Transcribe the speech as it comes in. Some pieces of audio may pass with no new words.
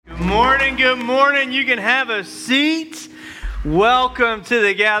Morning, good morning. You can have a seat. Welcome to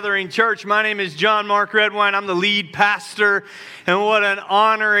the Gathering Church. My name is John Mark Redwine. I'm the lead pastor, and what an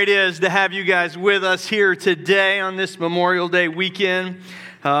honor it is to have you guys with us here today on this Memorial Day weekend.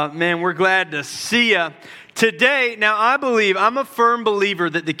 Man, we're glad to see you. Today, now I'm a firm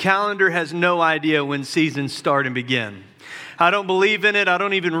believer that the calendar has no idea when seasons start and begin. I don't believe in it. I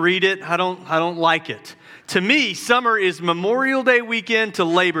don't even read it. I don't like it. To me, summer is Memorial Day weekend to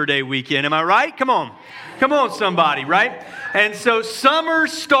Labor Day weekend. Am I right? Come on, somebody, right? And so summer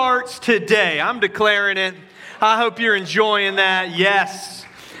starts today. I'm declaring it. I hope you're enjoying that. Yes.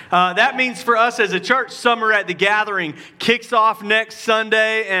 That means for us as a church, Summer at the Gathering kicks off next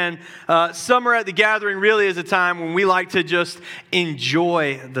Sunday. And Summer at the Gathering really is a time when we like to just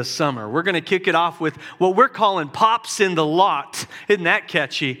enjoy the summer. We're going to kick it off with what we're calling Pops in the Lot. Isn't that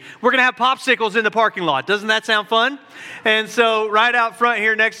catchy? We're going to have popsicles in the parking lot. Doesn't that sound fun? And so right out front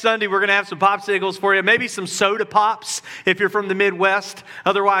here next Sunday, we're going to have some popsicles for you. Maybe some soda pops if you're from the Midwest.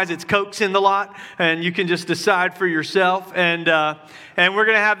 Otherwise, it's Cokes in the lot. And you can just decide for yourself. And we're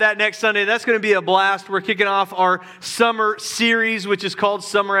going to have that next Sunday. That's going to be a blast. We're kicking off our summer series, which is called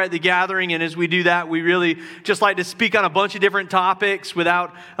Summer at the Gathering. And as we do that, we really just like to speak on a bunch of different topics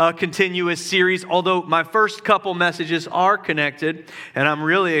without a continuous series. Although my first couple messages are connected, and I'm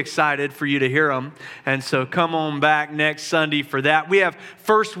really excited for you to hear them. And so come on back next Sunday for that. We have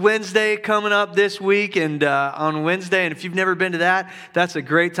First Wednesday coming up this week, and on Wednesday. And if you've never been to that, that's a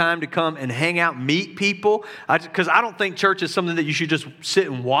great time to come and hang out, meet people. Because I don't think church is something that you should just sit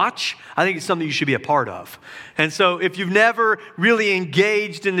and watch. I think it's something you should be a part of. And so if you've never really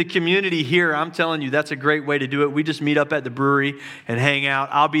engaged in the community here, I'm telling you, that's a great way to do it. We just meet up at the brewery and hang out.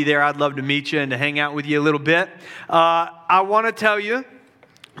 I'll be there. I'd love to meet you and to hang out with you a little bit. I want to tell you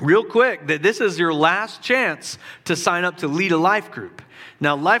real quick that this is your last chance to sign up to lead a life group.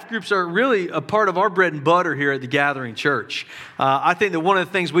 Now, life groups are really a part of our bread and butter here at the Gathering Church. I think that one of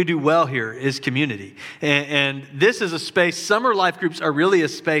the things we do well here is community. And this is a space, summer life groups are really a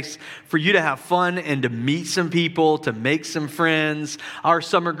space for you to have fun and to meet some people, to make some friends. Our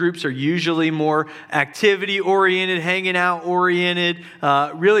summer groups are usually more activity-oriented, hanging out-oriented,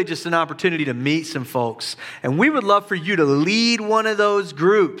 really just an opportunity to meet some folks. And we would love for you to lead one of those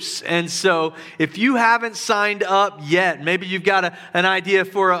groups. And so if you haven't signed up yet, maybe you've got an idea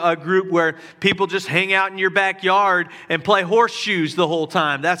for a group where people just hang out in your backyard and play horseshoes the whole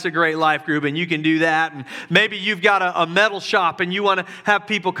time. That's a great life group, and you can do that. And maybe you've got a metal shop and you want to have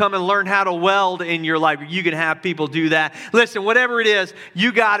people come and learn how to weld in your life. You can have people do that. Listen, whatever it is,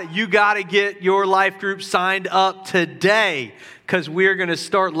 you got to get your life group signed up today, because we're going to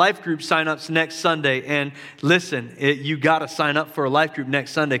start life group signups next Sunday. And listen, you got to sign up for a life group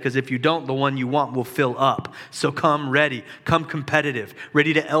next Sunday, because if you don't, the one you want will fill up. So come ready, come competitive,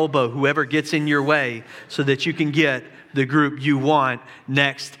 ready to elbow whoever gets in your way so that you can get the group you want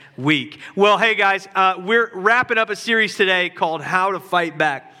next week. Well, hey guys, we're wrapping up a series today called How to Fight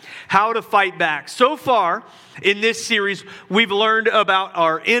Back. How to fight back. So far in this series, we've learned about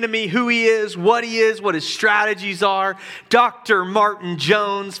our enemy, who he is, what his strategies are. Dr. Martin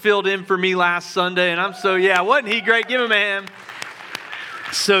Jones filled in for me last Sunday, and wasn't he great? Give him a hand.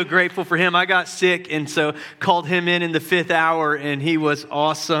 So grateful for him. I got sick, and so called him in the fifth hour, and he was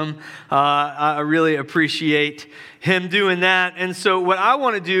awesome. I really appreciate him doing that. And so what I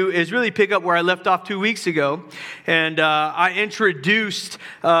want to do is really pick up where I left off 2 weeks ago. And I introduced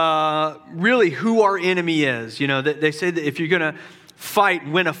really who our enemy is. You know, they say that if you're going to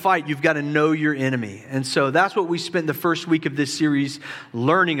win a fight, you've got to know your enemy. And so that's what we spent the first week of this series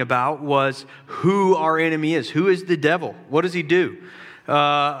learning about, was who our enemy is. Who is the devil? What does he do?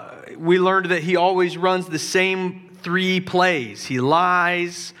 We learned that he always runs the same three plays. He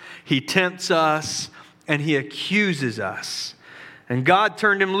lies, he tempts us, and he accuses us. And God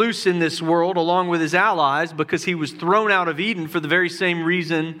turned him loose in this world along with his allies because he was thrown out of Eden for the very same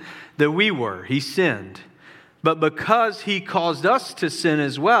reason that we were. He sinned. But because he caused us to sin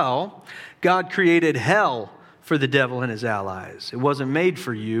as well, God created hell for the devil and his allies. It wasn't made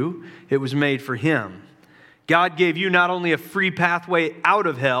for you, it was made for him. God gave you not only a free pathway out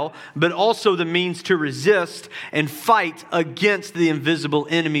of hell, but also the means to resist and fight against the invisible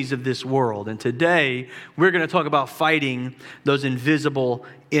enemies of this world. And today, we're going to talk about fighting those invisible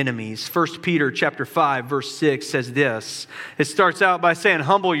enemies. 1 Peter chapter 5, verse 6 says this. It starts out by saying,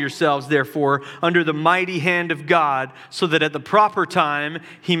 "Humble yourselves, therefore, under the mighty hand of God, so that at the proper time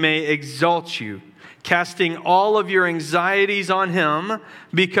he may exalt you, casting all of your anxieties on Him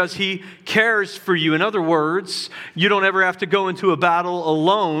because He cares for you. In other words, you don't ever have to go into a battle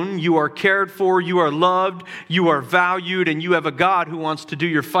alone. You are cared for, you are loved, you are valued, and you have a God who wants to do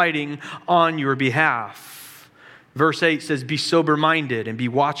your fighting on your behalf. Verse 8 says, be sober-minded and be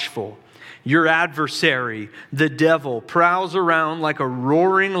watchful. Your adversary, the devil, prowls around like a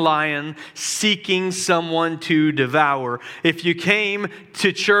roaring lion seeking someone to devour. If you came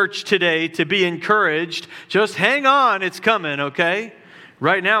to church today to be encouraged, just hang on, it's coming, okay?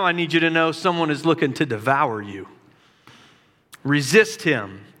 Right now, I need you to know someone is looking to devour you. Resist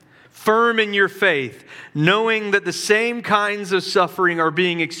him, firm in your faith, knowing that the same kinds of suffering are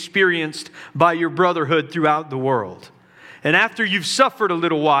being experienced by your brotherhood throughout the world. And after you've suffered a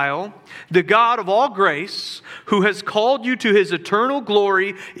little while, the God of all grace, who has called you to His eternal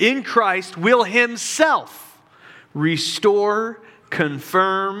glory in Christ, will Himself restore,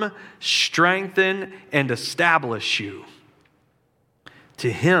 confirm, strengthen, and establish you.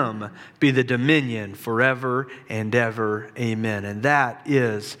 To Him be the dominion forever and ever. Amen. And that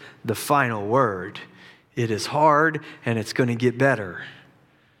is the final word. It is hard, and it's going to get better.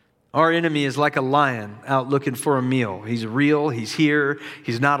 Our enemy is like a lion out looking for a meal. He's real, he's here,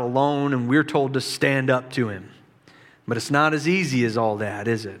 he's not alone, and we're told to stand up to him. But it's not as easy as all that,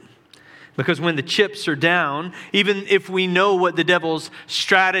 is it? Because when the chips are down, even if we know what the devil's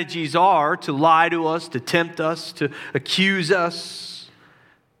strategies are to lie to us, to tempt us, to accuse us,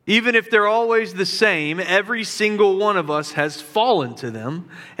 even if they're always the same, every single one of us has fallen to them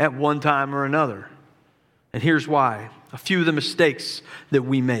at one time or another. And here's why. A few of the mistakes that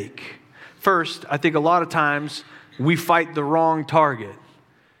we make. First, I think a lot of times we fight the wrong target.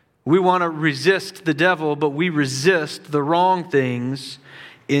 We want to resist the devil, but we resist the wrong things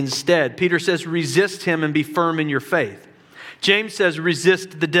instead. Peter says, resist him and be firm in your faith. James says,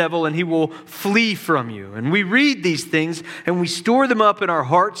 resist the devil and he will flee from you. And we read these things and we store them up in our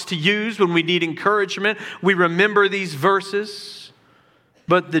hearts to use when we need encouragement. We remember these verses.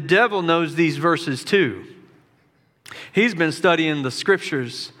 But the devil knows these verses too. He's been studying the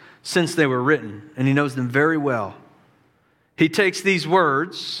scriptures since they were written, and he knows them very well. He takes these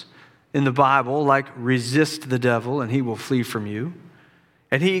words in the Bible, like resist the devil and he will flee from you,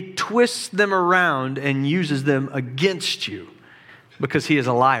 and he twists them around and uses them against you because he is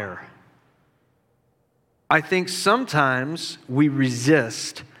a liar. I think sometimes we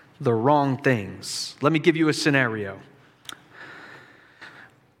resist the wrong things. Let me give you a scenario.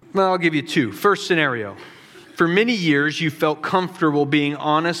 Well, I'll give you two. First scenario. For many years, you felt uncomfortable being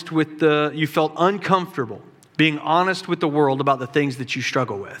honest with the world about the things that you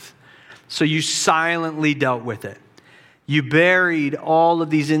struggle with. So you silently dealt with it. You buried all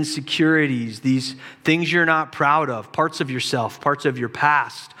of these insecurities, these things you're not proud of, parts of yourself, parts of your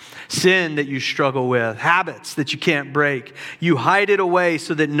past, sin that you struggle with, habits that you can't break. You hide it away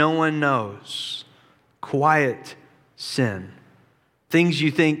so that no one knows. Quiet sin. Things you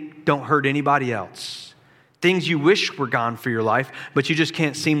think don't hurt anybody else. Things you wish were gone for your life, but you just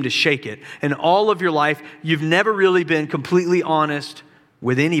can't seem to shake it. And all of your life, you've never really been completely honest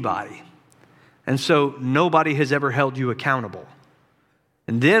with anybody. And so nobody has ever held you accountable.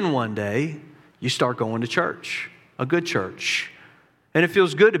 And then one day, you start going to church, a good church. And it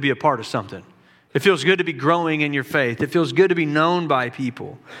feels good to be a part of something. It feels good to be growing in your faith. It feels good to be known by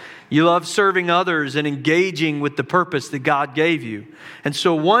people. You love serving others and engaging with the purpose that God gave you. And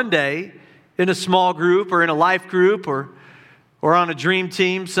so one day, in a small group or in a life group or on a dream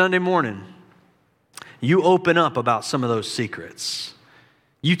team Sunday morning, you open up about some of those secrets.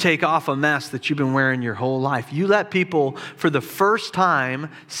 You take off a mask that you've been wearing your whole life. You let people, for the first time,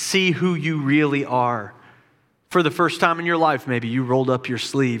 see who you really are. For the first time in your life, maybe you rolled up your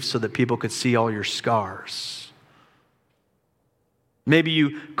sleeves so that people could see all your scars. Maybe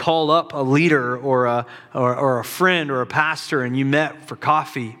you call up a leader or a friend or a pastor and you met for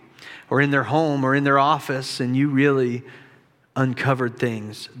coffee, or in their home or in their office, and you really uncovered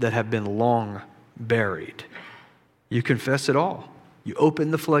things that have been long buried. You confess it all. You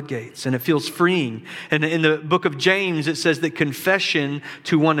open the floodgates, and it feels freeing. And in the book of James, it says that confession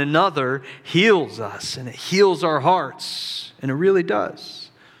to one another heals us, and it heals our hearts, and it really does.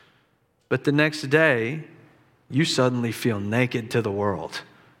 But the next day, you suddenly feel naked to the world.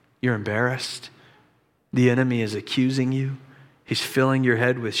 You're embarrassed. The enemy is accusing you. He's filling your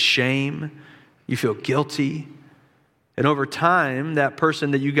head with shame. You feel guilty. And over time, that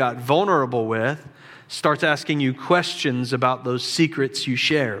person that you got vulnerable with starts asking you questions about those secrets you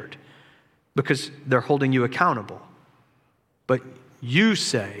shared because they're holding you accountable. But you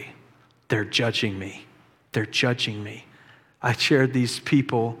say, they're judging me. They're judging me. I shared these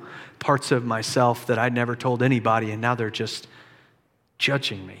parts of myself that I'd never told anybody, and now they're just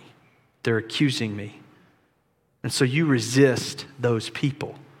judging me. They're accusing me. And so you resist those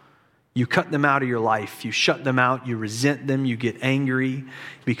people. You cut them out of your life. You shut them out. You resent them. You get angry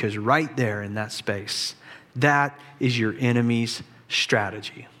because right there in that space, that is your enemy's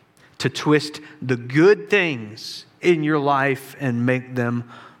strategy. To twist the good things in your life and make them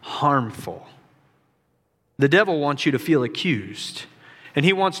harmful. The devil wants you to feel accused. And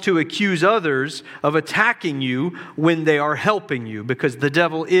he wants to accuse others of attacking you when they are helping you, because the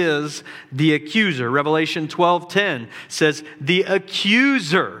devil is the accuser. Revelation 12:10 says, "The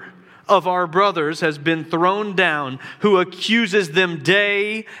accuser of our brothers has been thrown down, who accuses them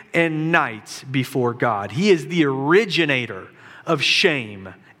day and night before God." He is the originator of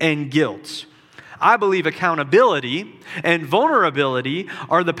shame and guilt. I believe accountability and vulnerability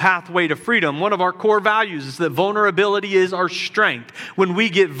are the pathway to freedom. One of our core values is that vulnerability is our strength. When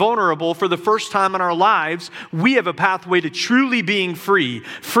we get vulnerable for the first time in our lives, we have a pathway to truly being free.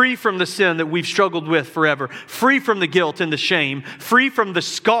 Free from the sin that we've struggled with forever. Free from the guilt and the shame. Free from the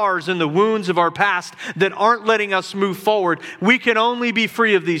scars and the wounds of our past that aren't letting us move forward. We can only be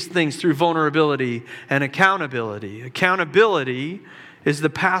free of these things through vulnerability and accountability. Accountability is the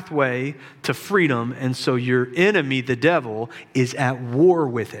pathway to freedom, and so your enemy, the devil, is at war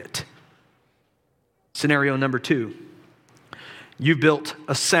with it. Scenario number 2. You built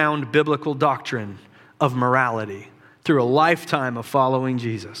a sound biblical doctrine of morality through a lifetime of following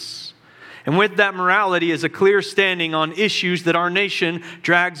Jesus. And with that morality is a clear standing on issues that our nation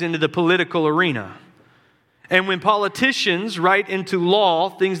drags into the political arena. And when politicians write into law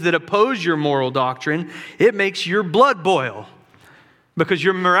things that oppose your moral doctrine, it makes your blood boil. Because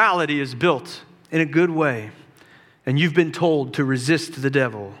your morality is built in a good way. And you've been told to resist the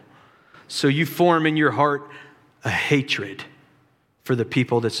devil. So you form in your heart a hatred for the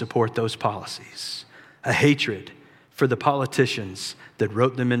people that support those policies. A hatred for the politicians that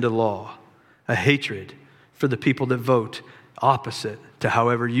wrote them into law. A hatred for the people that vote opposite to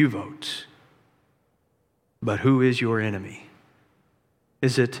however you vote. But who is your enemy?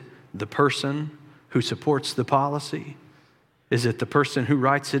 Is it the person who supports the policy? Is it the person who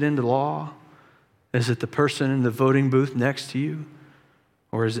writes it into law? Is it the person in the voting booth next to you?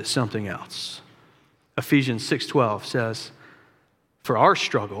 Or is it something else? Ephesians 6:12 says, "For our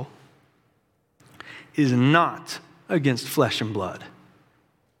struggle is not against flesh and blood,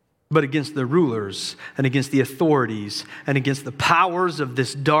 but against the rulers and against the authorities and against the powers of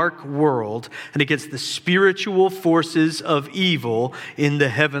this dark world and against the spiritual forces of evil in the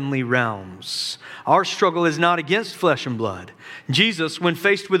heavenly realms." Our struggle is not against flesh and blood. Jesus, when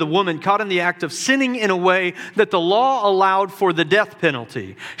faced with a woman caught in the act of sinning in a way that the law allowed for the death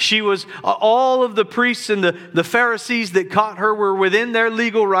penalty. She was, all of the priests and the Pharisees that caught her were within their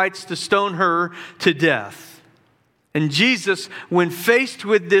legal rights to stone her to death. And Jesus, when faced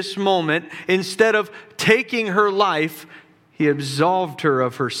with this moment, instead of taking her life, he absolved her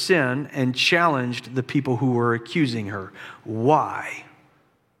of her sin and challenged the people who were accusing her. Why?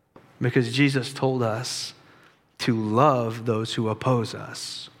 Because Jesus told us to love those who oppose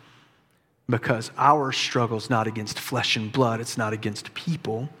us. Because our struggle is not against flesh and blood. It's not against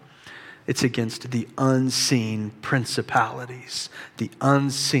people. It's against the unseen principalities, the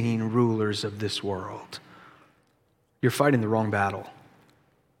unseen rulers of this world. You're fighting the wrong battle.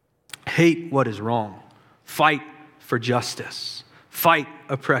 Hate what is wrong. Fight for justice. Fight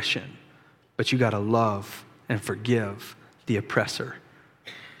oppression. But you got to love and forgive the oppressor.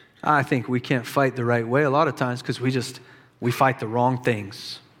 I think we can't fight the right way a lot of times because we fight the wrong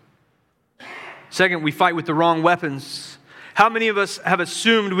things. Second, we fight with the wrong weapons. How many of us have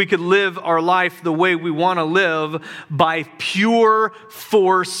assumed we could live our life the way we want to live by pure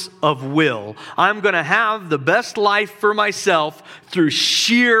force of will? I'm going to have the best life for myself through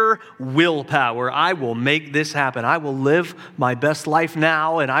sheer willpower. I will make this happen. I will live my best life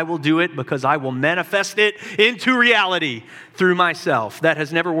now, and I will do it because I will manifest it into reality through myself. That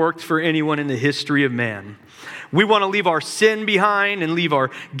has never worked for anyone in the history of man. We want to leave our sin behind and leave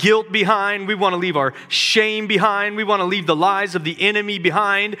our guilt behind. We want to leave our shame behind. We want to leave the lies of the enemy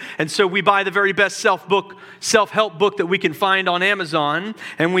behind. And so we buy the very best self-help book that we can find on Amazon,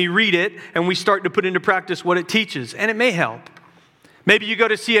 and we read it, and we start to put into practice what it teaches. And it may help. Maybe you go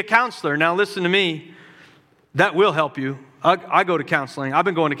to see a counselor. Now listen to me. That will help you. I go to counseling. I've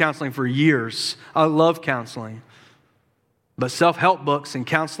been going to counseling for years. I love counseling. But self-help books and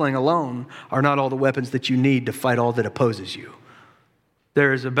counseling alone are not all the weapons that you need to fight all that opposes you.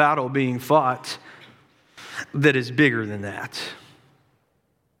 There is a battle being fought that is bigger than that.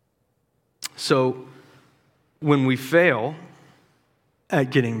 So when we fail at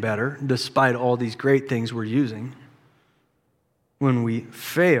getting better, despite all these great things we're using. When we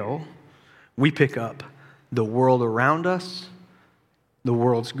fail, we pick up the world around us, the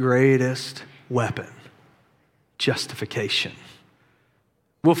world's greatest weapon, justification.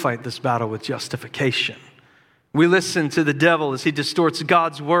 We'll fight this battle with justification. We listen to the devil as he distorts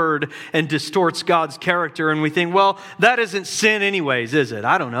God's word and distorts God's character, and we think, well, that isn't sin anyways, is it?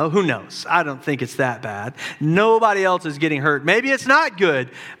 I don't know. Who knows? I don't think it's that bad. Nobody else is getting hurt. Maybe it's not good.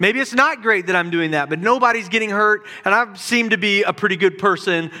 Maybe it's not great that I'm doing that, but nobody's getting hurt, and I seem to be a pretty good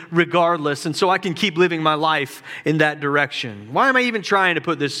person regardless, and so I can keep living my life in that direction. Why am I even trying to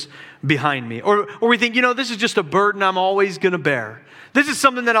put this behind me? Or we think, this is just a burden I'm always going to bear. This is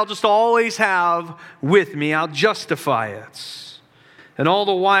something that I'll just always have with me. I'll justify it. And all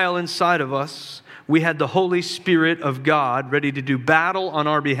the while inside of us, we had the Holy Spirit of God ready to do battle on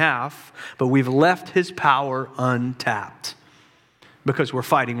our behalf, but we've left His power untapped because we're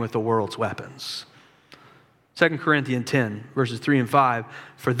fighting with the world's weapons. 2 Corinthians 10, verses 3 and 5,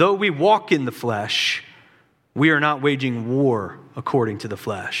 for though we walk in the flesh, we are not waging war according to the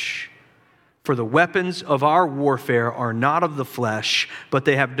flesh. For the weapons of our warfare are not of the flesh, but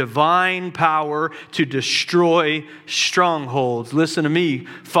they have divine power to destroy strongholds. Listen to me,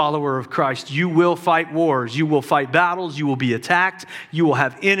 follower of Christ. You will fight wars. You will fight battles. You will be attacked. You will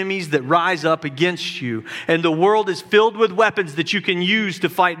have enemies that rise up against you. And the world is filled with weapons that you can use to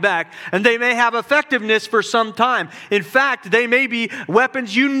fight back. And they may have effectiveness for some time. In fact, they may be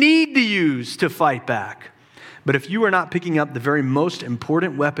weapons you need to use to fight back. But if you are not picking up the very most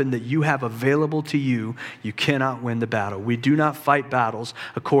important weapon that you have available to you, you cannot win the battle. We do not fight battles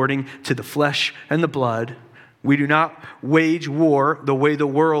according to the flesh and the blood. We do not wage war the way the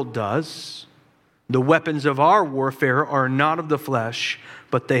world does. The weapons of our warfare are not of the flesh,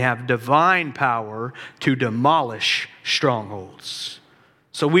 but they have divine power to demolish strongholds.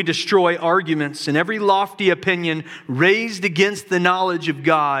 So we destroy arguments and every lofty opinion raised against the knowledge of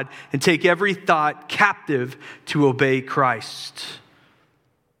God and take every thought captive to obey Christ.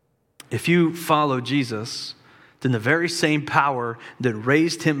 If you follow Jesus, then the very same power that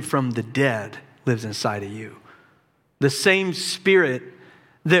raised Him from the dead lives inside of you. The same Spirit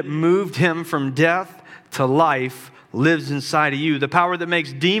that moved Him from death to life lives inside of you. The power that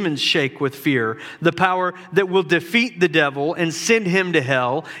makes demons shake with fear, the power that will defeat the devil and send him to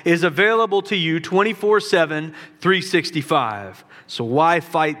hell is available to you 24/7, 365. So why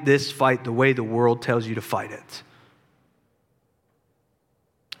fight this fight the way the world tells you to fight it?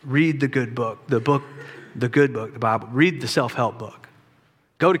 Read the good book, the good book, the Bible. Read the self-help book.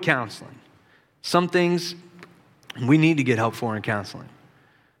 Go to counseling. Some things we need to get help for in counseling.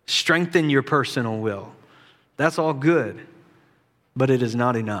 Strengthen your personal will. That's all good, but it is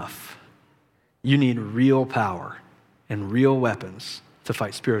not enough. You need real power and real weapons to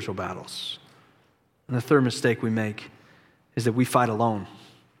fight spiritual battles. And the third mistake we make is that we fight alone.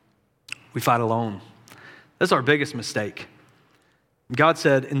 We fight alone. That's our biggest mistake. God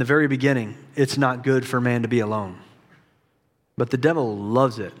said in the very beginning, it's not good for man to be alone. But the devil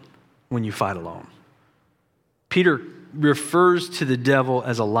loves it when you fight alone. Peter refers to the devil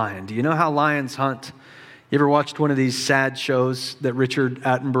as a lion. Do you know how lions hunt? You ever watched one of these sad shows that Richard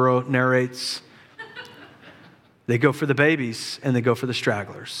Attenborough narrates? They go for the babies and they go for the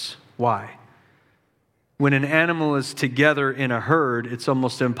stragglers. Why? When an animal is together in a herd, it's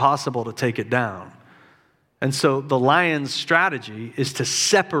almost impossible to take it down. And so the lion's strategy is to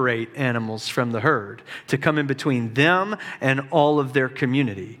separate animals from the herd, to come in between them and all of their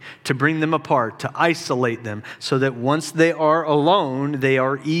community, to bring them apart, to isolate them, so that once they are alone, they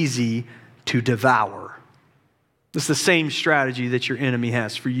are easy to devour. It's the same strategy that your enemy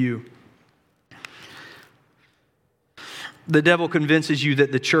has for you. The devil convinces you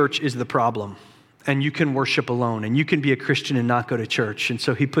that the church is the problem and you can worship alone and you can be a Christian and not go to church. And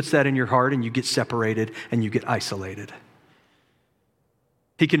so he puts that in your heart and you get separated and you get isolated.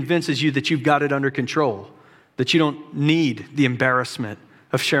 He convinces you that you've got it under control, that you don't need the embarrassment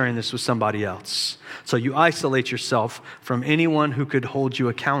of sharing this with somebody else. So you isolate yourself from anyone who could hold you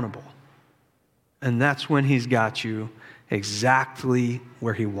accountable. And that's when he's got you exactly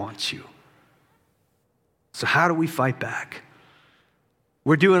where he wants you. So how do we fight back?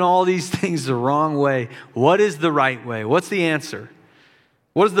 We're doing all these things the wrong way. What is the right way? What's the answer?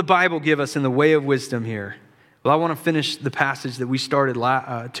 What does the Bible give us in the way of wisdom here? Well, I want to finish the passage that we started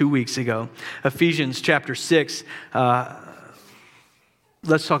 2 weeks ago. Ephesians chapter 6.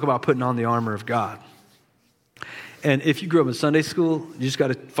 Let's talk about putting on the armor of God. And if you grew up in Sunday school, you just got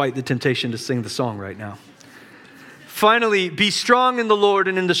to fight the temptation to sing the song right now. Finally, be strong in the Lord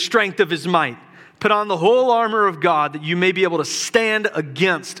and in the strength of His might. Put on the whole armor of God that you may be able to stand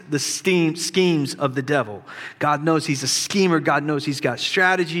against the schemes of the devil. God knows he's a schemer. God knows he's got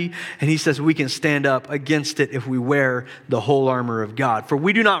strategy. And he says we can stand up against it if we wear the whole armor of God. For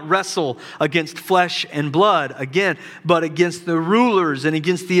we do not wrestle against flesh and blood, again, but against the rulers and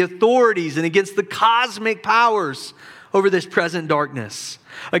against the authorities and against the cosmic powers over this present darkness,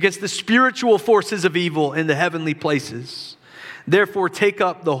 against the spiritual forces of evil in the heavenly places. Therefore, take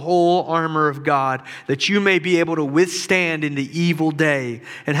up the whole armor of God, that you may be able to withstand in the evil day,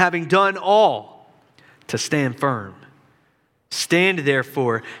 and having done all, to stand firm. Stand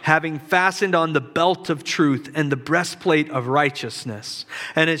therefore, having fastened on the belt of truth and the breastplate of righteousness,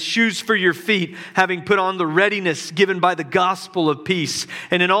 and as shoes for your feet, having put on the readiness given by the gospel of peace.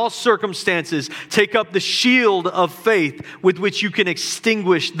 And in all circumstances, take up the shield of faith with which you can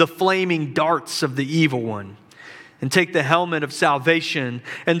extinguish the flaming darts of the evil one. And take the helmet of salvation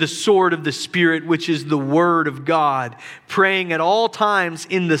and the sword of the Spirit, which is the word of God, praying at all times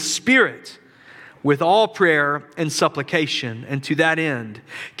in the Spirit with all prayer and supplication. And to that end,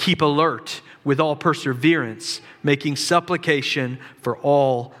 keep alert with all perseverance, making supplication for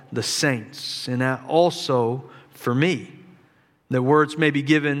all the saints, and that also for me, that words may be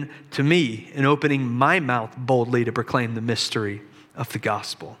given to me in opening my mouth boldly to proclaim the mystery of the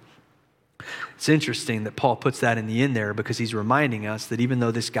gospel. It's interesting that Paul puts that in the end there, because he's reminding us that even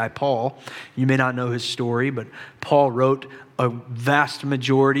though this guy Paul, you may not know his story, but Paul wrote a vast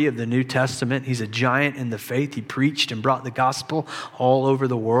majority of the New Testament. He's a giant in the faith. He preached and brought the gospel all over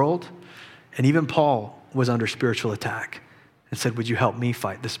the world. And even Paul was under spiritual attack and said, would you help me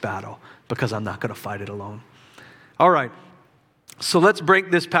fight this battle? Because I'm not going to fight it alone. All right. So let's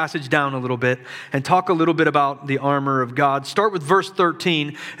break this passage down a little bit and talk a little bit about the armor of God. Start with verse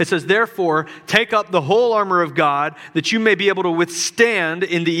 13. It says, therefore, take up the whole armor of God, that you may be able to withstand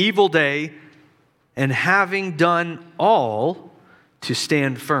in the evil day, and having done all, to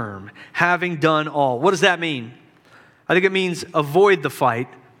stand firm. Having done all. What does that mean? I think it means avoid the fight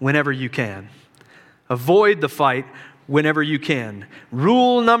whenever you can. Avoid the fight whenever you can.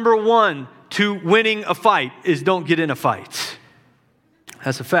 Rule number 1 to winning a fight is don't get in a fight.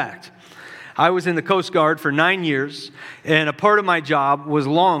 That's a fact. I was in the Coast Guard for 9 years, and a part of my job was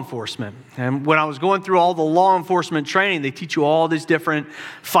law enforcement. And when I was going through all the law enforcement training, they teach you all these different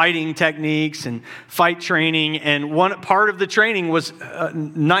fighting techniques and fight training. And one part of the training was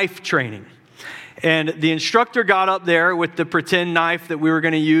knife training. And the instructor got up there with the pretend knife that we were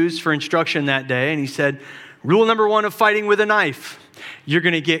going to use for instruction that day, and he said, rule number 1 of fighting with a knife, you're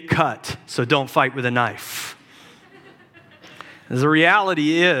going to get cut, so don't fight with a knife. The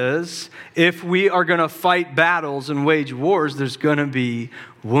reality is, if we are going to fight battles and wage wars, there's going to be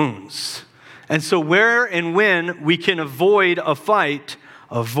wounds. And so where and when we can avoid a fight,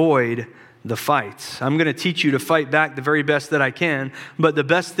 avoid the fight. I'm going to teach you to fight back the very best that I can, but the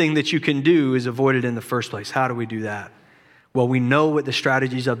best thing that you can do is avoid it in the first place. How do we do that? Well, we know what the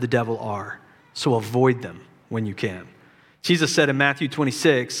strategies of the devil are, so avoid them when you can. Jesus said in Matthew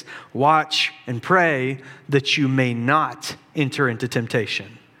 26, watch and pray that you may not enter into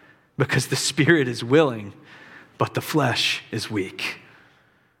temptation, because the spirit is willing, but the flesh is weak.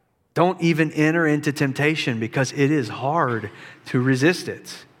 Don't even enter into temptation, because it is hard to resist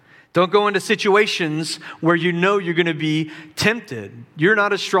it. Don't go into situations where you know you're going to be tempted. You're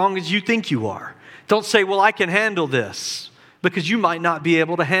not as strong as you think you are. Don't say, well, I can handle this, because you might not be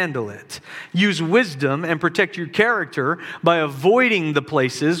able to handle it. Use wisdom and protect your character by avoiding the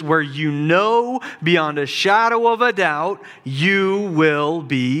places where you know beyond a shadow of a doubt you will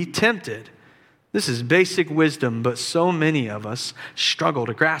be tempted. This is basic wisdom, but so many of us struggle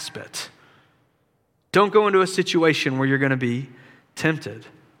to grasp it. Don't go into a situation where you're going to be tempted.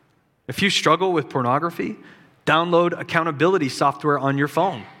 If you struggle with pornography, download accountability software on your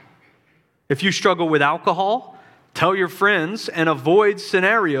phone. If you struggle with alcohol, tell your friends and avoid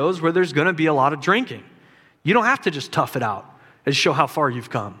scenarios where there's going to be a lot of drinking. You don't have to just tough it out and show how far you've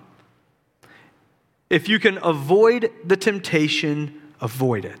come. If you can avoid the temptation,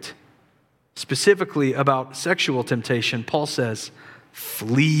 avoid it. Specifically about sexual temptation, Paul says,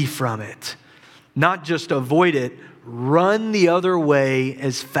 flee from it. Not just avoid it, run the other way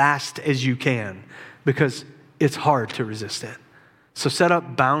as fast as you can, because it's hard to resist it. So set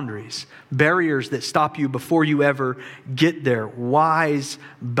up boundaries, barriers that stop you before you ever get there. Wise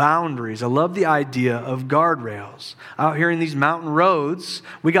boundaries. I love the idea of guardrails. Out here in these mountain roads,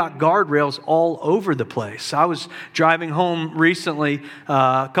 we got guardrails all over the place. I was driving home recently,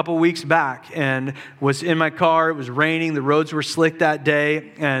 a couple weeks back, and was in my car. It was raining. The roads were slick that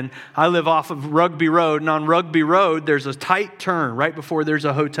day, and I live off of Rugby Road. And on Rugby Road, there's a tight turn right before there's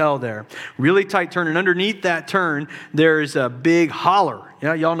a hotel there. Really tight turn, and underneath that turn, there's a big holler.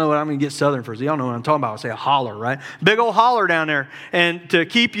 Yeah, y'all know what I'm going to get Southern first. Y'all know what I'm talking about. I say a holler, right? Big old holler down there. And to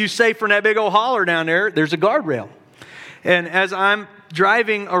keep you safe from that big old holler down there's a guardrail. And as I'm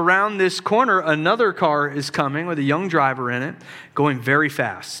driving around this corner, another car is coming with a young driver in it, going very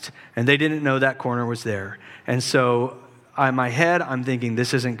fast. And they didn't know that corner was there. And so in my head, I'm thinking,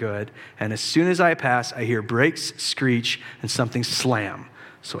 this isn't good. And as soon as I pass, I hear brakes screech and something slam.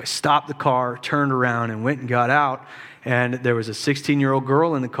 So I stopped the car, turned around, and went and got out. And there was a 16-year-old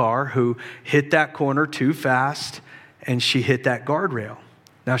girl in the car who hit that corner too fast, and she hit that guardrail.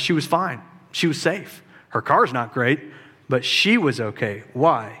 Now, she was fine. She was safe. Her car's not great, but she was okay.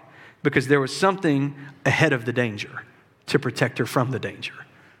 Why? Because there was something ahead of the danger to protect her from the danger.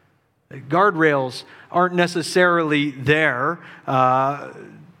 Guardrails aren't necessarily there to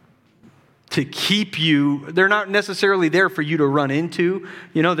keep you. They're not necessarily there for you to run into.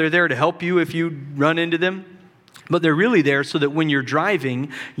 You know, they're there to help you if you run into them. But they're really there so that when you're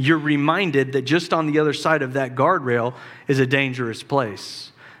driving, you're reminded that just on the other side of that guardrail is a dangerous place.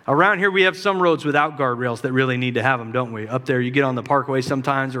 Around here, we have some roads without guardrails that really need to have them, don't we? Up there, you get on the parkway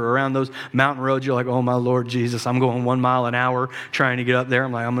sometimes or around those mountain roads, you're like, oh, my Lord Jesus, I'm going 1 mile an hour trying to get up there.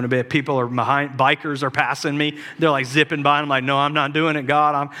 I'm like, I'm going to be, people are behind, bikers are passing me. They're like zipping by. I'm like, no, I'm not doing it,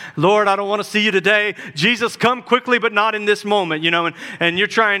 God. Lord, I don't want to see you today. Jesus, come quickly, but not in this moment, you know, and you're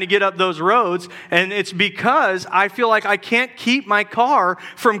trying to get up those roads. And it's because I feel like I can't keep my car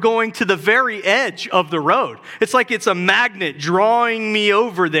from going to the very edge of the road. It's like it's a magnet drawing me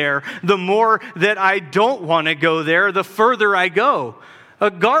over there. The more that I don't want to go there, the further I go.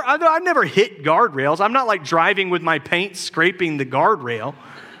 I've never hit guardrails. I'm not like driving with my paint scraping the guardrail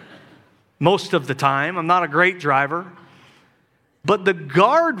most of the time. I'm not a great driver. But the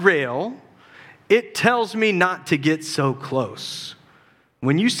guardrail, it tells me not to get so close.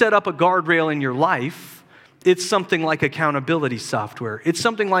 When you set up a guardrail in your life, it's something like accountability software. It's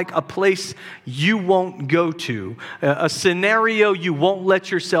something like a place you won't go to, a scenario you won't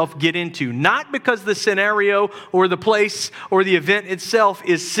let yourself get into. Not because the scenario or the place or the event itself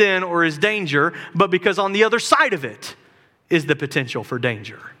is sin or is danger, but because on the other side of it is the potential for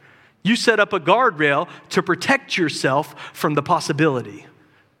danger. You set up a guardrail to protect yourself from the possibility.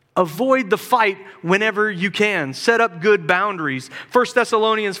 Avoid the fight whenever you can. Set up good boundaries. 1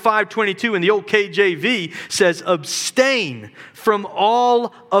 Thessalonians 5:22 in the old KJV says, abstain from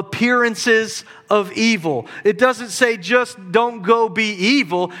all appearances of evil. It doesn't say just don't go be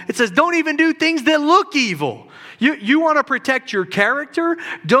evil. It says don't even do things that look evil. You want to protect your character?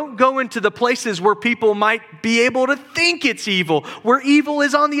 Don't go into the places where people might be able to think it's evil, where evil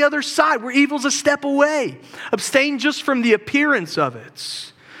is on the other side, where evil's a step away. Abstain just from the appearance of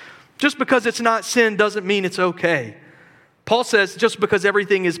it. Just because it's not sin doesn't mean it's okay. Paul says just because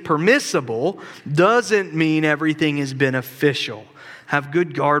everything is permissible doesn't mean everything is beneficial. Have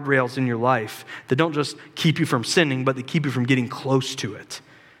good guardrails in your life that don't just keep you from sinning, but that keep you from getting close to it.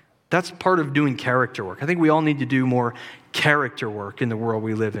 That's part of doing character work. I think we all need to do more character work in the world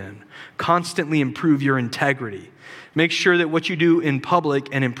we live in. Constantly improve your integrity. Make sure that what you do in public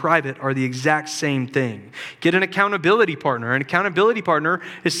and in private are the exact same thing. Get an accountability partner. An accountability partner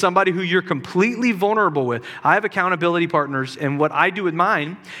is somebody who you're completely vulnerable with. I have accountability partners, and what I do with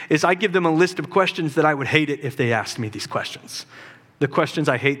mine is I give them a list of questions that I would hate it if they asked me these questions. The questions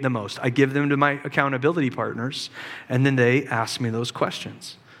I hate the most. I give them to my accountability partners, and then they ask me those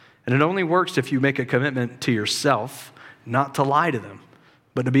questions. And it only works if you make a commitment to yourself not to lie to them,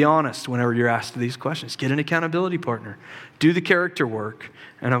 but to be honest whenever you're asked these questions. Get an accountability partner. Do the character work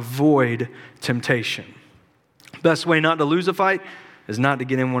and avoid temptation. Best way not to lose a fight is not to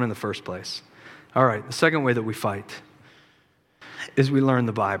get in one in the first place. All right, the second way that we fight is we learn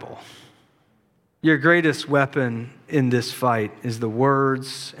the Bible. Your greatest weapon in this fight is the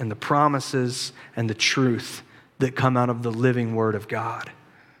words and the promises and the truth that come out of the living Word of God.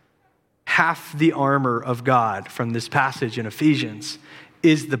 Half the armor of God from this passage in Ephesians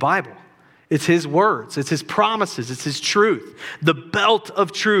is the Bible. It's His words, it's His promises, it's His truth. The belt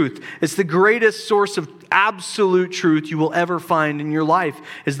of truth. It's the greatest source of absolute truth you will ever find in your life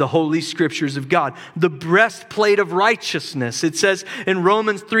is the Holy Scriptures of God. The breastplate of righteousness. It says in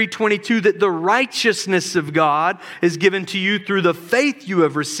Romans 3:22 that the righteousness of God is given to you through the faith you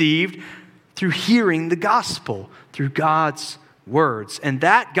have received through hearing the gospel, through God's words. And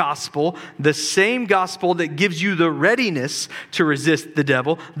that gospel, the same gospel that gives you the readiness to resist the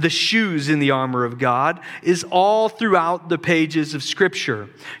devil, the shoes in the armor of God, is all throughout the pages of Scripture.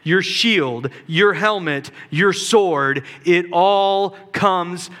 Your shield, your helmet, your sword, it all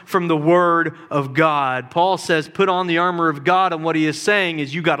comes from the Word of God. Paul says, put on the armor of God, and what he is saying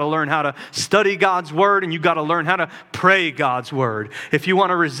is you got to learn how to study God's Word, and you got to learn how to pray God's Word. If you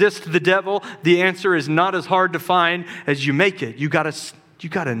want to resist the devil, the answer is not as hard to find as you make it. You got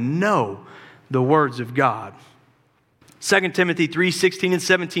to know the words of God. 2 Timothy 3:16 and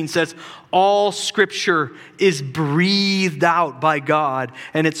 17 says, all Scripture is breathed out by God,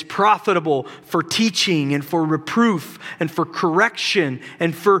 and it's profitable for teaching and for reproof and for correction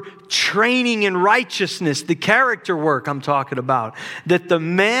and for training in righteousness, the character work I'm talking about, that the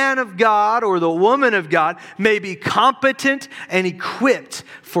man of God or the woman of God may be competent and equipped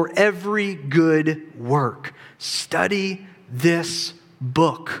for every good work. Study this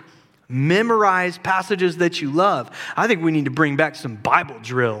book. Memorize passages that you love. I think we need to bring back some Bible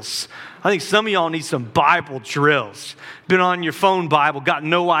drills. I think some of y'all need some Bible drills. Been on your phone Bible, got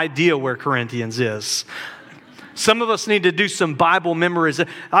no idea where Corinthians is. Some of us need to do some Bible memorization.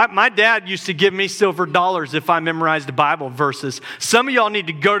 My dad used to give me silver dollars if I memorized Bible verses. Some of y'all need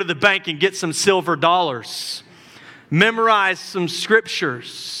to go to the bank and get some silver dollars. Memorize some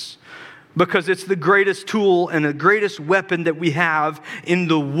scriptures. Because it's the greatest tool and the greatest weapon that we have in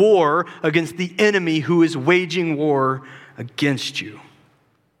the war against the enemy who is waging war against you.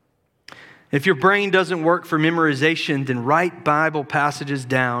 If your brain doesn't work for memorization, then write Bible passages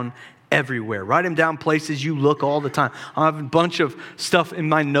down everywhere. Write them down places you look all the time. I have a bunch of stuff in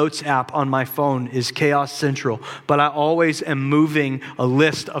my notes app on my phone is Chaos Central, but I always am moving a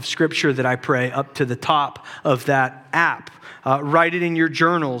list of scripture that I pray up to the top of that app. Write it in your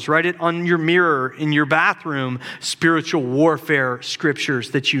journals. Write it on your mirror, in your bathroom, spiritual warfare scriptures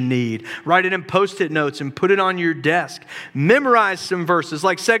that you need. Write it in Post-it notes and put it on your desk. Memorize some verses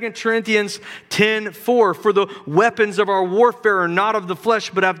like 2 Corinthians 10:4. For the weapons of our warfare are not of the flesh,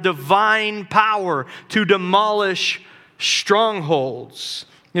 but have divine power to demolish strongholds.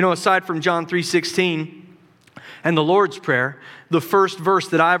 You know, aside from John 3:16 and the Lord's Prayer, the first verse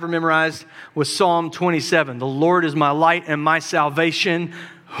that I ever memorized was Psalm 27. The Lord is my light and my salvation.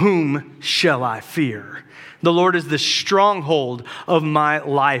 Whom shall I fear? The Lord is the stronghold of my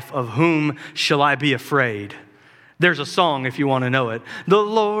life. Of whom shall I be afraid? There's a song if you want to know it. The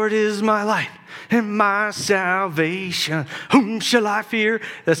Lord is my light and my salvation. Whom shall I fear?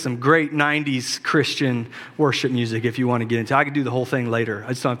 That's some great 90s Christian worship music if you want to get into it. I could do the whole thing later. I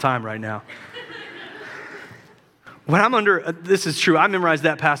just don't have time right now. This is true, I memorized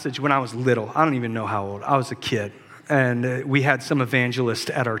that passage when I was little. I don't even know how old. I was a kid. And we had some evangelist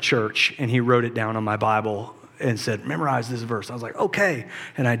at our church, and he wrote it down on my Bible and said, memorize this verse. I was like, okay.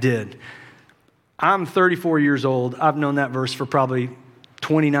 And I did. I'm 34 years old. I've known that verse for probably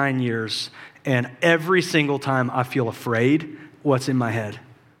 29 years. And every single time I feel afraid, what's in my head?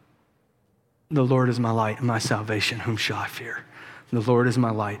 The Lord is my light and my salvation. Whom shall I fear? The Lord is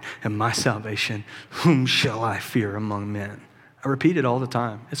my light and my salvation. Whom shall I fear among men? I repeat it all the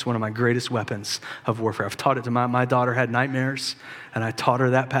time. It's one of my greatest weapons of warfare. I've taught it to my daughter had nightmares, and I taught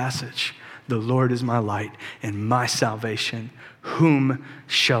her that passage. The Lord is my light and my salvation. Whom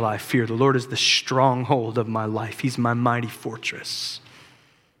shall I fear? The Lord is the stronghold of my life. He's my mighty fortress.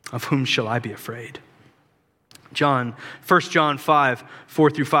 Of whom shall I be afraid? 1 John 5,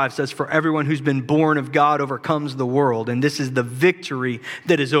 4-5 says, for everyone who's been born of God overcomes the world. And this is the victory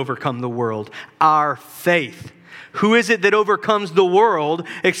that has overcome the world, our faith. Who is it that overcomes the world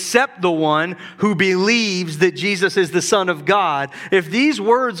except the one who believes that Jesus is the Son of God? If these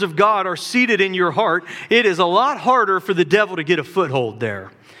words of God are seated in your heart, it is a lot harder for the devil to get a foothold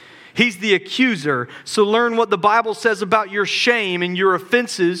there. He's the accuser. So learn what the Bible says about your shame and your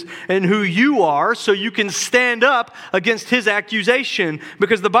offenses and who you are so you can stand up against his accusation.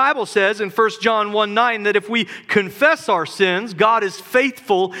 Because the Bible says in 1 John 1:9 that if we confess our sins, God is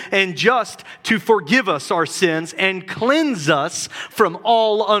faithful and just to forgive us our sins and cleanse us from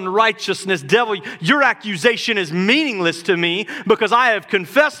all unrighteousness. Devil, your accusation is meaningless to me because I have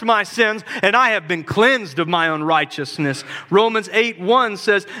confessed my sins and I have been cleansed of my unrighteousness. Romans 8:1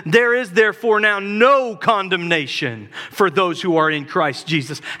 says, There is therefore now no condemnation for those who are in Christ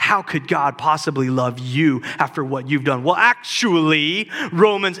Jesus. How could God possibly love you after what you've done? Well, actually,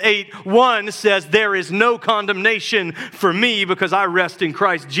 Romans 8:1 says there is no condemnation for me because I rest in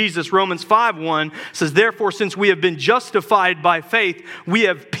Christ Jesus. Romans 5:1 says, therefore, since we have been justified by faith, we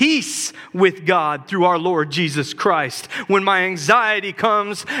have peace with God through our Lord Jesus Christ. When my anxiety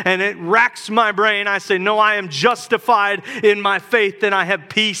comes and it racks my brain, I say, no, I am justified in my faith, and I have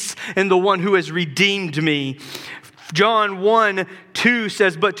peace in the one who has redeemed me. John 1:2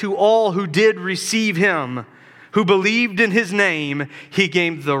 says, but to all who did receive him, who believed in his name, he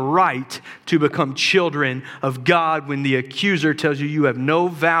gave the right to become children of God. When the accuser tells you you have no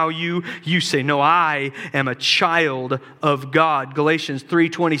value, you say, no, I am a child of God. Galatians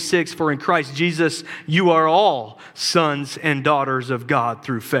 3:26, for in Christ Jesus you are all sons and daughters of God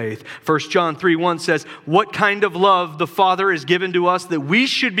through faith. 1 John 3:1 says, what kind of love the Father has given to us that we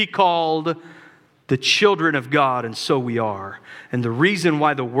should be called the children of God, and so we are. And the reason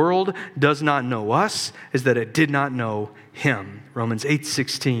why the world does not know us is that it did not know him. Romans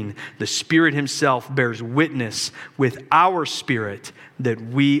 8:16, the Spirit himself bears witness with our spirit that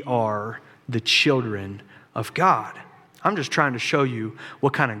we are the children of God. I'm just trying to show you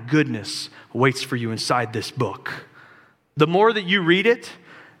what kind of goodness waits for you inside this book. The more that you read it,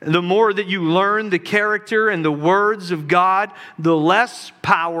 the more that you learn the character and the words of God, the less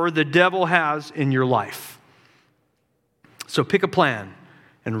power the devil has in your life. So pick a plan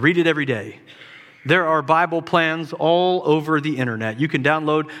and read it every day. There are Bible plans all over the internet. You can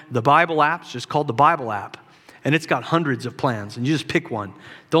download the Bible app, it's just called the Bible app. And it's got hundreds of plans, and you just pick one.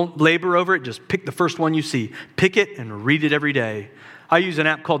 Don't labor over it, just pick the first one you see. Pick it and read it every day. I use an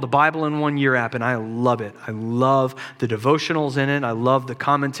app called the Bible in 1 Year app, and I love it. I love the devotionals in it. I love the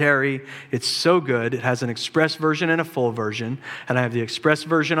commentary. It's so good. It has an express version and a full version. And I have the express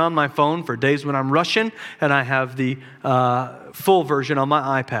version on my phone for days when I'm rushing, and I have the full version on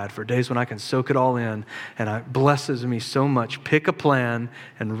my iPad for days when I can soak it all in. And it blesses me so much. Pick a plan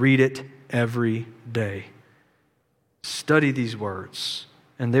and read it every day. Study these words,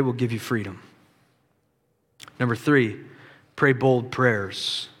 and they will give you freedom. Number 3, pray bold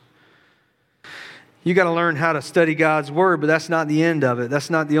prayers. You got to learn how to study God's word, but that's not the end of it. That's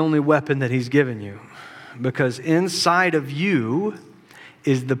not the only weapon that he's given you. Because inside of you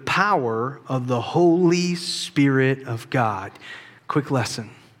is the power of the Holy Spirit of God. Quick lesson.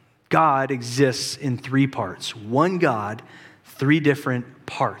 God exists in 3 parts. One God, 3 different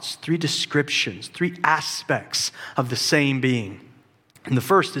parts, 3 descriptions, 3 aspects of the same being. And the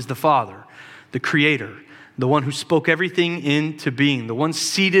first is the Father, the Creator, the one who spoke everything into being, the one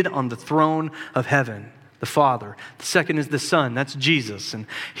seated on the throne of heaven, the Father. The second is the Son, that's Jesus. And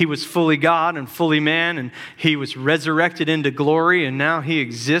he was fully God and fully man, and he was resurrected into glory, and now he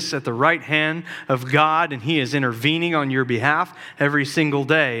exists at the right hand of God, and he is intervening on your behalf every single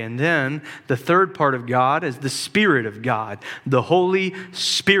day. And then the third part of God is the Spirit of God, the Holy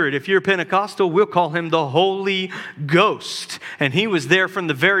Spirit. If you're Pentecostal, we'll call him the Holy Ghost. And he was there from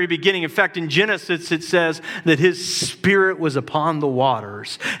the very beginning. In fact, in Genesis, it says that his Spirit was upon the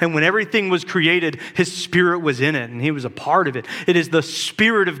waters. And when everything was created, his Spirit was in it, and he was a part of it. It is the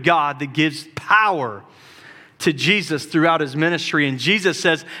Spirit of God that gives power to Jesus throughout his ministry. And Jesus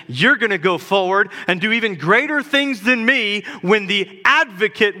says, you're going to go forward and do even greater things than me when the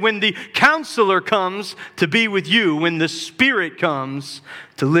advocate, when the counselor comes to be with you, when the Spirit comes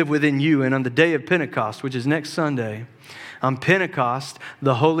to live within you. And on the day of Pentecost, which is next Sunday, on Pentecost,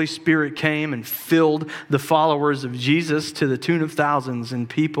 the Holy Spirit came and filled the followers of Jesus to the tune of thousands, and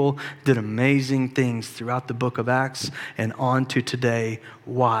people did amazing things throughout the book of Acts and on to today.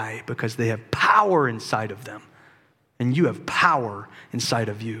 Why? Because they have power inside of them, and you have power inside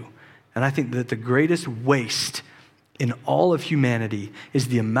of you. And I think that the greatest waste in all of humanity is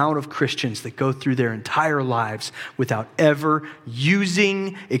the amount of Christians that go through their entire lives without ever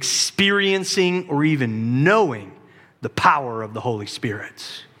using, experiencing, or even knowing the power of the Holy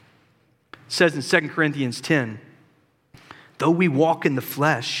Spirit. It says in 2 Corinthians 10, though we walk in the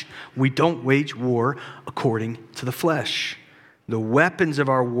flesh, we don't wage war according to the flesh. The weapons of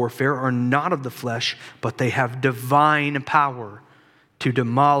our warfare are not of the flesh, but they have divine power to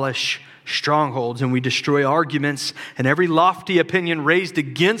demolish strongholds, and we destroy arguments and every lofty opinion raised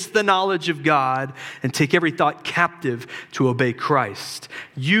against the knowledge of God, and take every thought captive to obey Christ.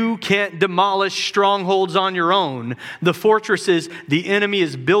 You can't demolish strongholds on your own. The fortresses the enemy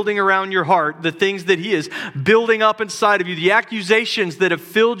is building around your heart, the things that he is building up inside of you, the accusations that have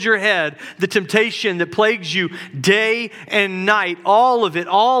filled your head, the temptation that plagues you day and night, all of it,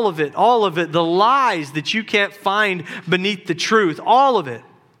 the lies that you can't find beneath the truth, all of it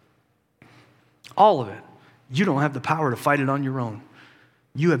all of it. You don't have the power to fight it on your own.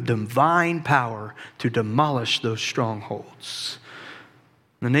 You have divine power to demolish those strongholds.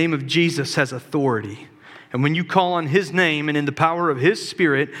 The name of Jesus has authority. And when you call on His name and in the power of His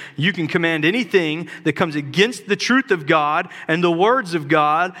Spirit, you can command anything that comes against the truth of God and the words of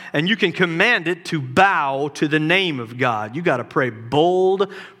God, and you can command it to bow to the name of God. You got to pray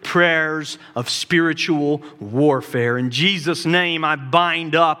bold prayers of spiritual warfare. In Jesus' name, I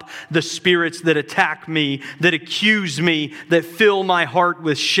bind up the spirits that attack me, that accuse me, that fill my heart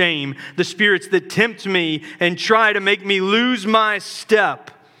with shame, the spirits that tempt me and try to make me lose my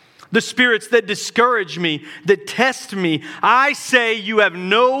step. The spirits that discourage me, that test me. I say you have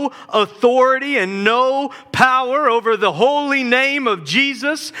no authority and no power over the holy name of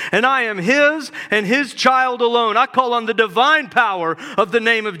Jesus, and I am His and His child alone. I call on the divine power of the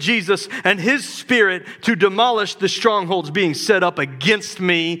name of Jesus and His Spirit to demolish the strongholds being set up against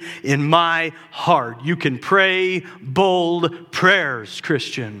me in my heart. You can pray bold prayers,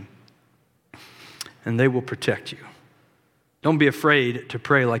 Christian, and they will protect you. Don't be afraid to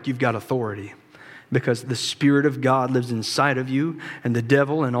pray like you've got authority, because the Spirit of God lives inside of you, and the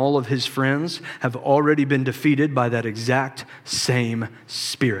devil and all of his friends have already been defeated by that exact same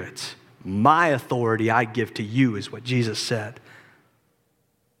Spirit. My authority I give to you is what Jesus said.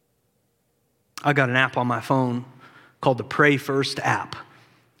 I got an app on my phone called the Pray First app,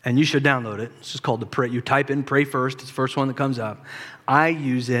 and you should download it. It's just called the Pray. You type in Pray First. It's the first one that comes up. I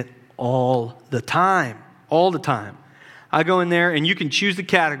use it all the time. I go in there and you can choose the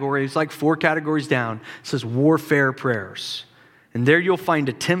category. It's like 4 categories down. It says warfare prayers. And there you'll find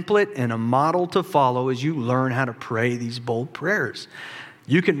a template and a model to follow as you learn how to pray these bold prayers.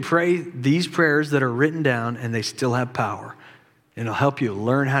 You can pray these prayers that are written down and they still have power. And it'll help you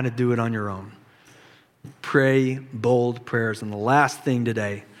learn how to do it on your own. Pray bold prayers. And the last thing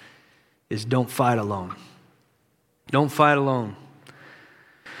today is don't fight alone. Don't fight alone.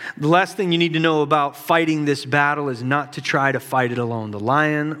 The last thing you need to know about fighting this battle is not to try to fight it alone. The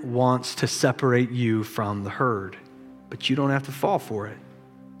lion wants to separate you from the herd, but you don't have to fall for it.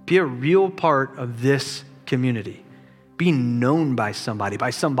 Be a real part of this community. Be known by somebody,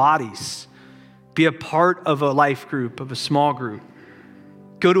 by some bodies. Be a part of a life group, of a small group.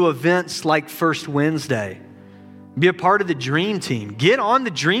 Go to events like First Wednesday. Be a part of the dream team. Get on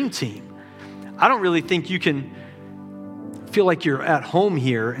the dream team. I don't really think you can feel like you're at home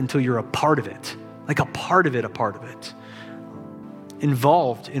here until you're a part of it. Like a part of it.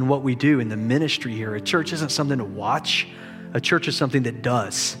 Involved in what we do in the ministry here. A church isn't something to watch. A church is something that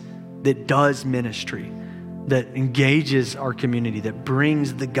does ministry, that engages our community, that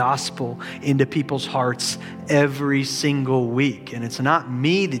brings the gospel into people's hearts every single week. And it's not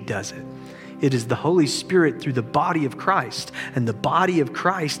me that does it. It is the Holy Spirit through the body of Christ. And the body of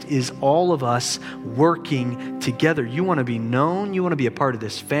Christ is all of us working together. You want to be known. You want to be a part of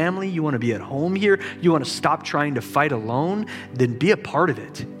this family. You want to be at home here. You want to stop trying to fight alone. Then be a part of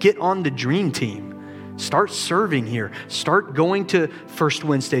it. Get on the dream team. Start serving here. Start going to First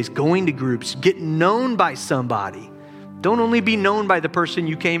Wednesdays, going to groups. Get known by somebody. Don't only be known by the person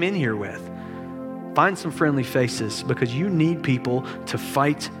you came in here with. Find some friendly faces, because you need people to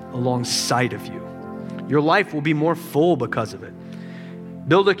fight alongside of you. Your life will be more full because of it.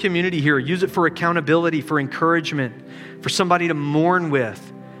 Build a community here. Use it for accountability, for encouragement, for somebody to mourn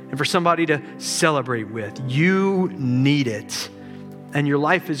with, and for somebody to celebrate with. You need it. And your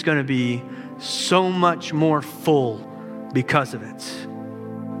life is going to be so much more full because of it.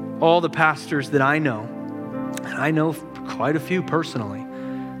 All the pastors that I know, and I know quite a few personally,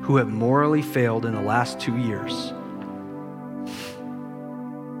 who have morally failed in the last 2 years,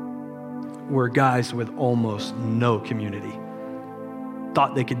 were guys with almost no community.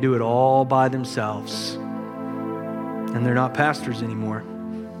 Thought they could do it all by themselves. And they're not pastors anymore,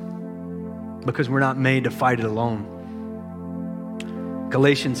 because we're not made to fight it alone.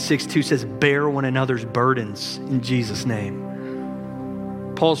 Galatians 6:2 says, bear one another's burdens in Jesus'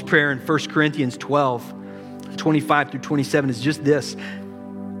 name. Paul's prayer in 1 Corinthians 12:25 through 27 is just this.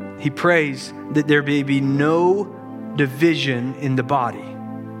 He prays that there may be no division in the body,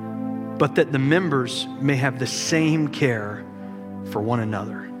 but that the members may have the same care for one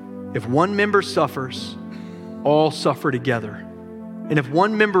another. If one member suffers, all suffer together. And if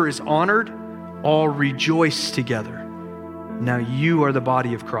one member is honored, all rejoice together. Now you are the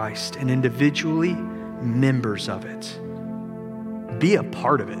body of Christ, and individually members of it. Be a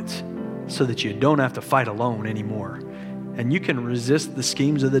part of it so that you don't have to fight alone anymore. And you can resist the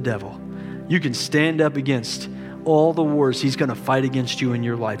schemes of the devil. You can stand up against all the wars he's going to fight against you in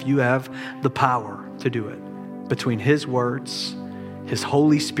your life. You have the power to do it between his words, his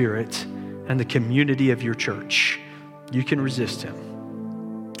Holy Spirit, and the community of your church. You can resist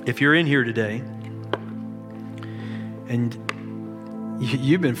him. If you're in here today and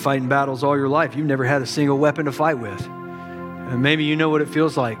you've been fighting battles all your life, you've never had a single weapon to fight with, and maybe you know what it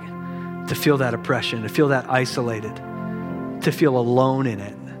feels like to feel that oppression, to feel that isolated, to feel alone in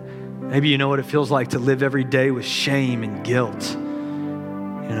it. Maybe you know what it feels like to live every day with shame and guilt.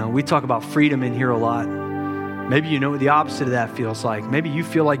 You know, we talk about freedom in here a lot. Maybe you know what the opposite of that feels like. Maybe you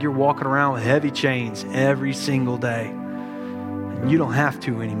feel like you're walking around with heavy chains every single day. And you don't have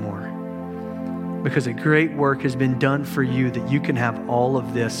to anymore, because a great work has been done for you that you can have all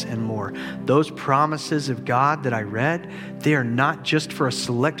of this and more. Those promises of God that I read, they are not just for a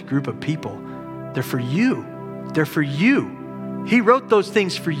select group of people. They're for you. They're for you. He wrote those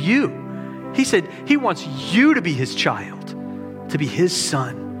things for you. He said he wants you to be his child, to be his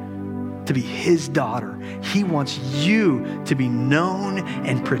son, to be his daughter. He wants you to be known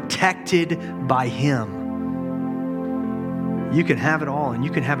and protected by him. You can have it all, and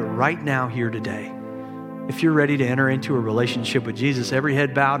you can have it right now here today. If you're ready to enter into a relationship with Jesus, every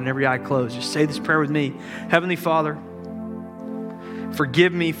head bowed and every eye closed, just say this prayer with me. Heavenly Father,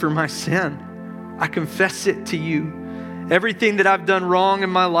 forgive me for my sin. I confess it to you. Everything that I've done wrong in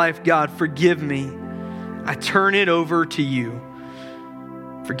my life, God, forgive me. I turn it over to you.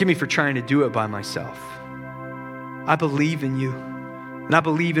 Forgive me for trying to do it by myself. I believe in you, and I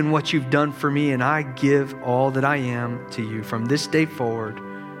believe in what you've done for me, and I give all that I am to you. From this day forward,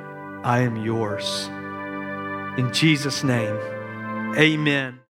 I am yours. In Jesus' name, amen.